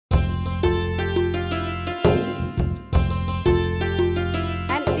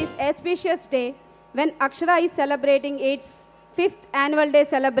auspicious day when Akshara is celebrating its 5th annual day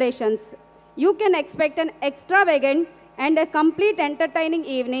celebrations. You can expect an extravagant and a complete entertaining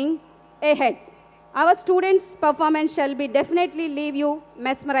evening ahead. Our students' performance shall be definitely leave you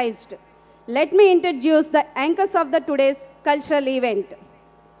mesmerized. Let me introduce the anchors of the today's cultural event.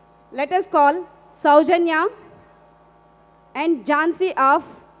 Let us call Saujanya and Jansi of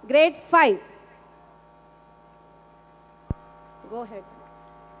grade 5. Go ahead.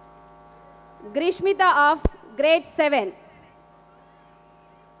 Grishmita of grade 7.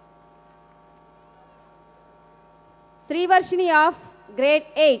 Srivarshini of grade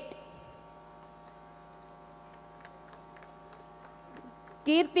 8.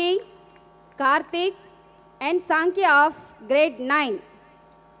 Kirti, Karthik and Sankhya of grade 9.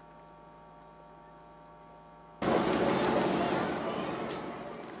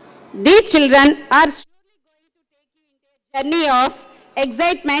 These children are surely going to take you into a journey of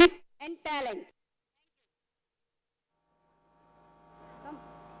excitement and talent.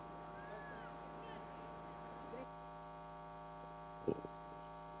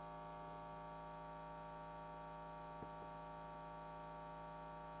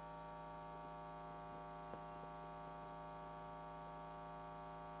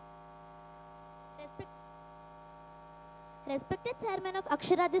 Respected Chairman of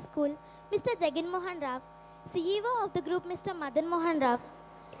Akshara this school, Mr. Jagan Mohan Rao, CEO of the group, Mr. Madan Mohan Rao,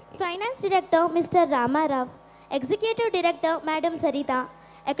 Finance Director, Mr. Rama Rao, Executive Director, Madam Sarita,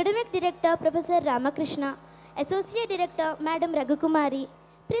 Academic Director, Professor Ramakrishna, Associate Director, Madam Raghukumari,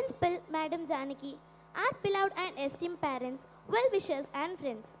 Principal, Madam Janaki, our beloved and esteemed parents, well-wishers and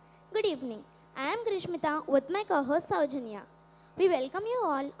friends. Good evening. I am Grishmita with my co-host Saujanya. We welcome you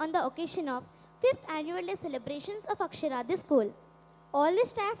all on the occasion of 5th Annual Day celebrations of Akshara, the school. All the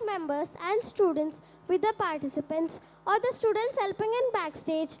staff members and students with the participants or the students helping in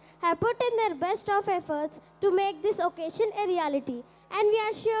backstage have put in their best of efforts to make this occasion a reality. And we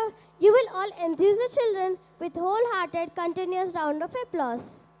are sure you will all enthuse the children with wholehearted continuous round of applause.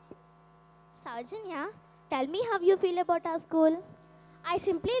 Saujanya, tell me how you feel about our school. I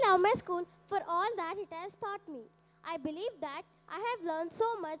simply love my school for all that it has taught me. I believe that I have learned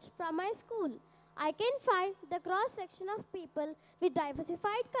so much from my school. I can find the cross-section of people with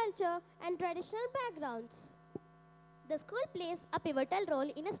diversified culture and traditional backgrounds. The school plays a pivotal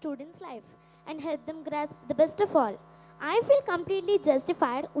role in a student's life and helps them grasp the best of all. I feel completely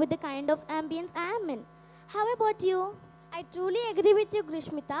justified with the kind of ambience I am in. How about you? I truly agree with you,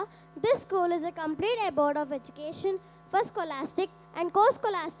 Grishmita. This school is a complete abode of education for scholastic and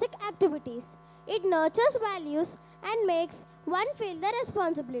co-scholastic activities. It nurtures values and makes one feel the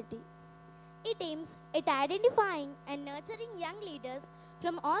responsibility. It aims at identifying and nurturing young leaders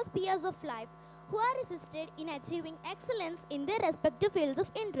from all spheres of life who are interested in achieving excellence in their respective fields of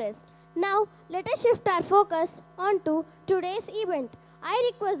interest. Now, let us shift our focus onto today's event.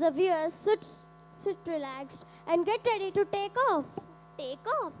 I request the viewers sit relaxed and get ready to take off. Take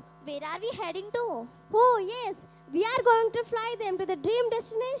off? Where are we heading to? Oh yes, we are going to fly them to the dream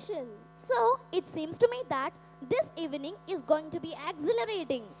destination. So, it seems to me that this evening is going to be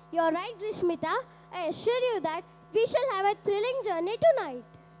exhilarating. You're right, Grishmita. I assure you that we shall have a thrilling journey tonight.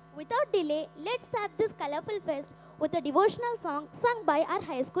 Without delay, let's start this colorful fest with a devotional song sung by our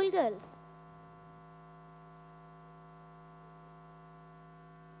high school girls.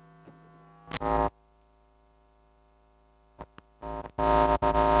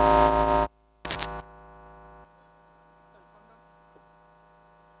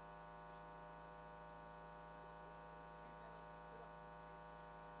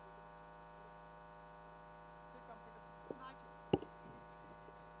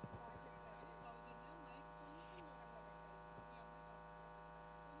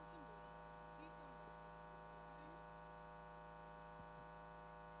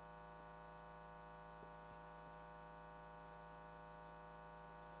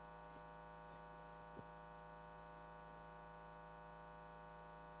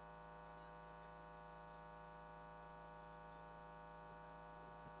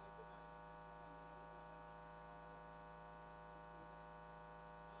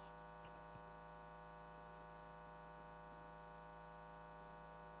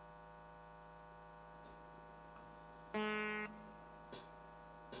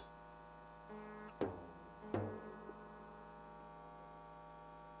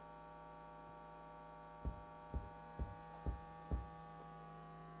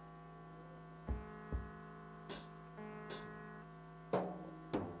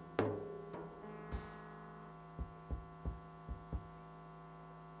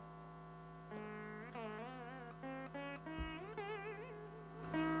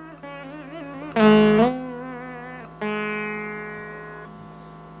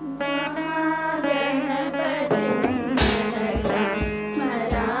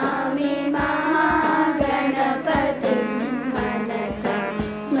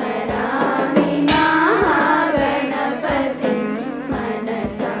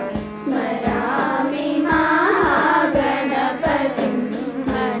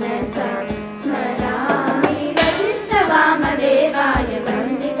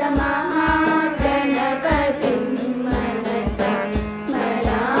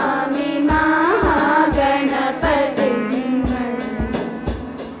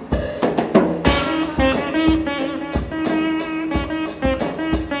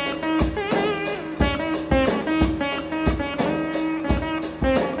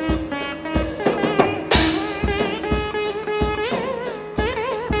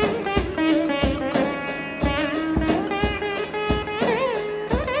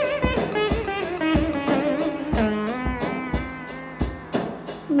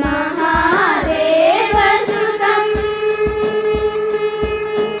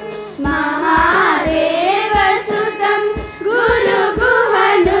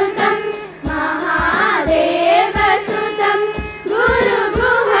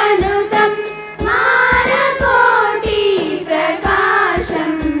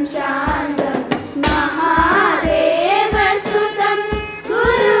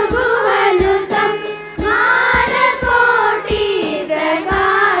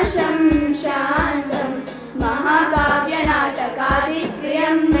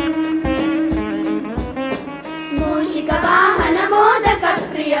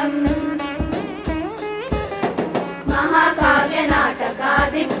 प्रियम्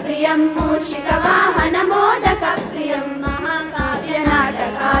महाकाव्यनाटकादिप्रियं मूषिकवाहनमोदकप्रियं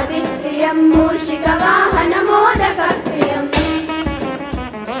महाकाव्यनाटकादिप्रियं मूषिकवाहनमोदकप्रियम्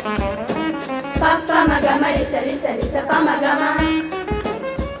पप्पमगमरि सरि सरि सपमगम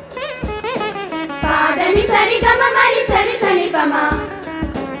पादनि सरि गम मरि सरि सनि पम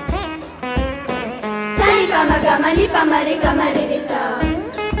सनि पम गमनि पमरि गमरि स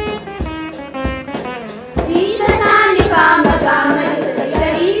रीससानि पाम गामरि सरि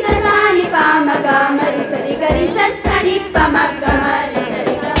गरि ससानि पाम गामरि सरि गरि सनि पम गमरि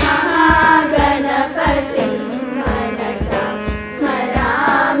सरि महागणपतिं मनसा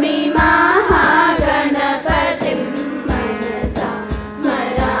स्मरामि महागणपतिं मनसा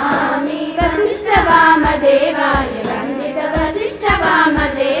स्मरामि वसिष्ठवामदेवाय वन्दित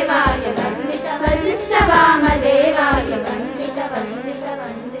वसिष्ठवामदेवाय वन्दित वसिष्ठवामदेवाय वन्दित वन्दित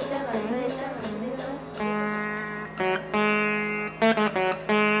वन्दित वन्दित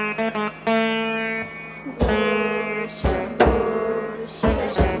शम्भो शिव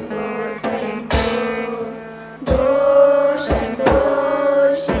शम्भो स्वयंभो भो शम्भो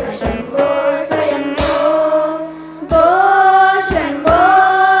शिव शम्भो स्वयंभो भो शम्भो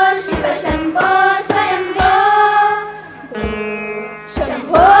शिव शम्भो स्वयंभो भो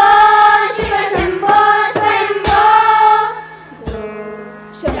शम्भो शिव शम्भो स्वयंभो भो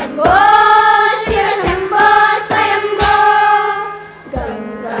शम्भो शिव शम्भो स्वयंभो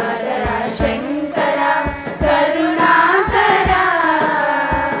गंगाधर शंकर करुणाकर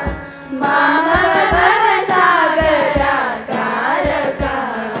मामव भवसागर तारक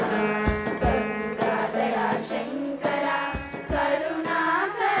गंगाधर शंकर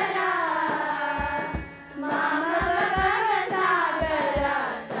करुणाकर मामव भवसागर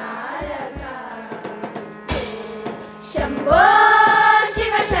तारक शंभो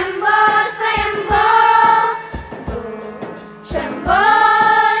शिव शंभो स्वयंभो शंभो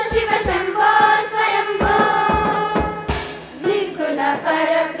शिव शंभो स्वयंभो निर्गुण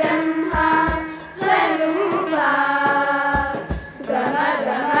परब्रह्मा स्वरूपा गम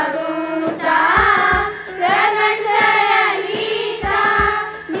गम भूता प्रपंचरहिता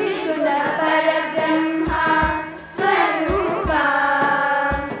निर्गुण परब्रह्मा स्वरूपा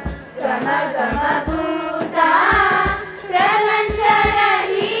गम गम भूता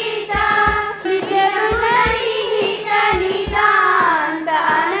प्रपंचरहिता निजगुणरहित नितान्त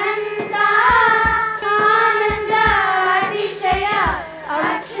अनन्त आनन्द अतिशय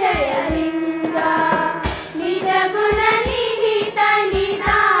अक्षयलिङ्ग निजगुणनिहित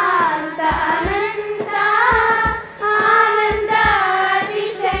नितान्त अनन्त आनन्द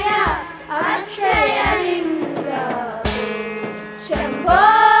अतिशय अक्षयलिङ्ग शम्भो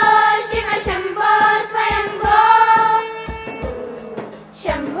शिव शम्भो स्वयंभो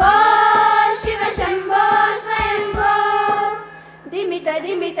शम्भो शिव शम्भो स्वयंभो दिमित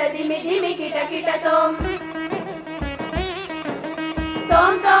दिमित दिमि दिमि किट किट तोम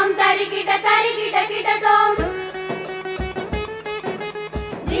तोम तोम तरि किट तोम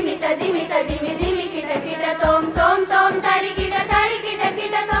दिमित दिमित दिमि दिमि किट तोम तोम तोम तरि किट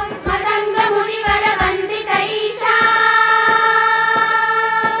तोम मतंग मुनिवर वंदित ईशा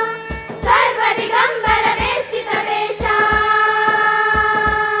सर्वदिगंबर वेष्टित वेशा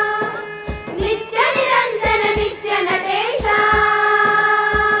नित्य निरंजन नित्य नटेशा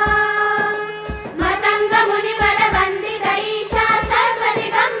मतंग मुनिवर वंदित ईशा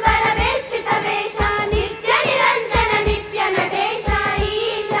सर्वदिगंबर वेष्टित वेशा नित्य निरंजन नित्य नटेशा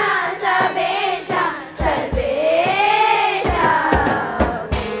ईशा सबेशा सर्वेशा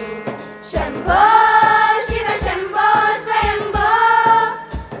Shambho Shiv Shambho Swayambho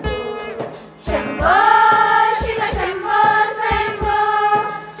Shambho Shiv Shambho Swayambho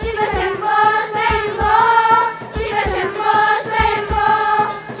Shiv Shambho Swayambho Shiv Shambho Swayambho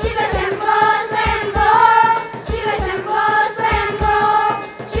Shiv Shambho Swayambho Shiv Shambho Swayambho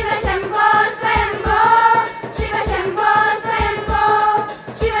Shiv Shambho Swayambho Shiv Shambho Swayambho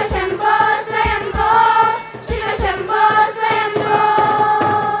Shiv Shambho Swayambho Shiv Shambho Swayambho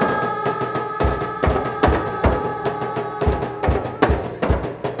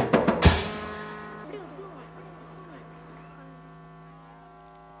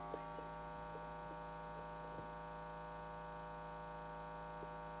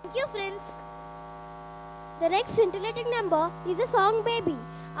Thank you, friends. The next scintillating number is a song Baby.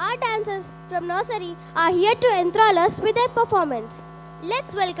 Our dancers from nursery are here to enthrall us with their performance.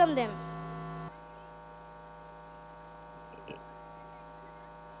 Let's welcome them.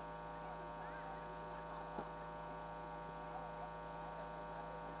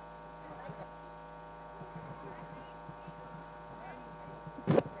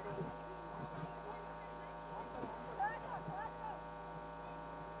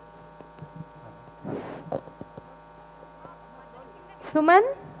 Suman?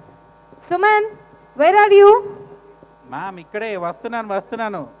 Suman, where are you? Ma'am ఇక్కడే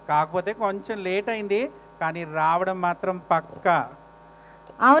వస్తున్నాను కాకపోతే కొంచెం late అయింది కానీ రావడం మాత్రం పక్కా.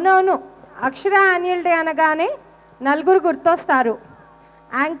 అవునవును, అక్షర annual day అనగానే నలుగురు గుర్తొస్తారు.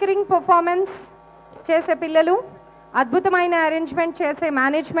 యాంకరింగ్ పర్ఫార్మెన్స్ చేసే పిల్లలు, అద్భుతమైన అరేంజ్మెంట్ చేసే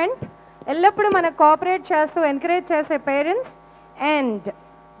మేనేజ్మెంట్, ఎల్లప్పుడూ మనకు కోఆపరేట్ చేస్తూ ఎంకరేజ్ చేసే parents and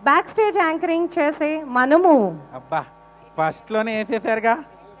back stage anchoring చేసే మనము. అబ్బా ఫస్ట్లోనే వేసేసారుగా.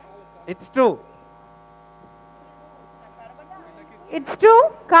 It's true. It's true.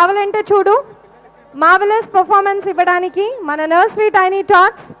 కావాలంటే చూడు, మార్వెలస్ పర్ఫార్మెన్స్ ఇవ్వడానికి మన nursery tiny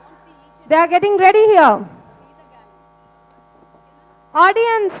touts they are getting ready here.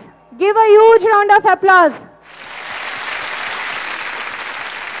 Audience, give a huge round of applause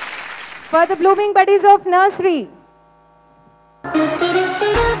for the blooming buddies of nursery.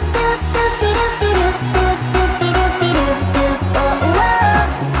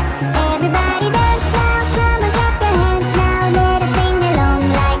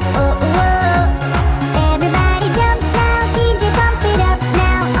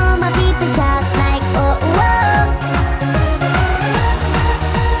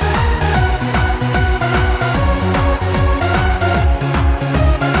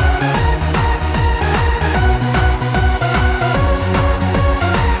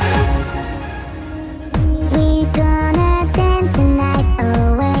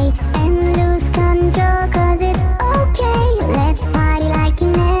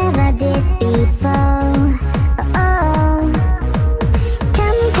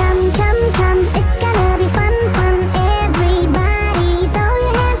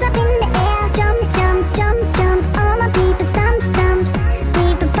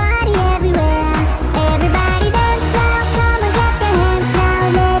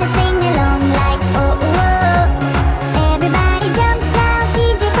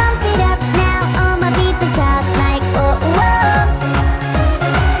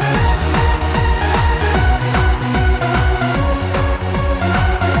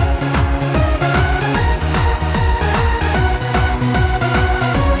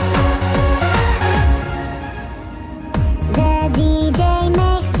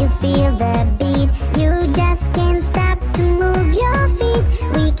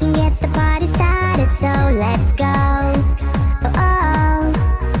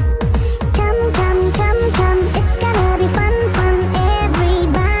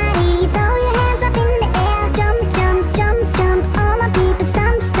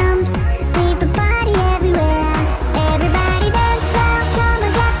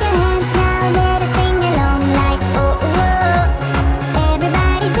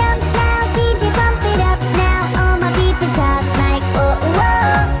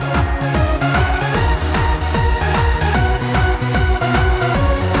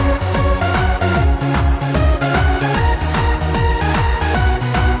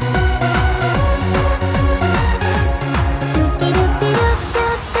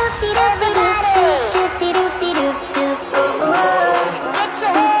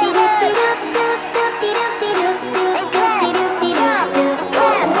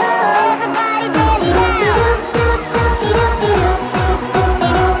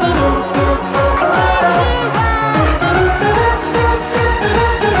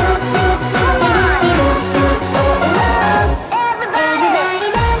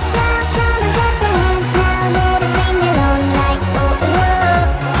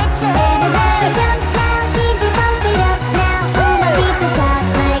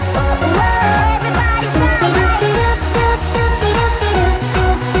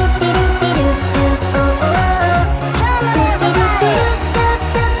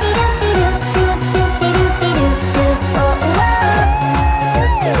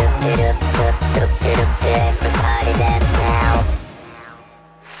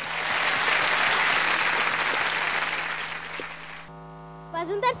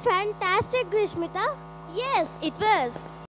 Wasn't that fantastic, Grishmita? Yes, it was.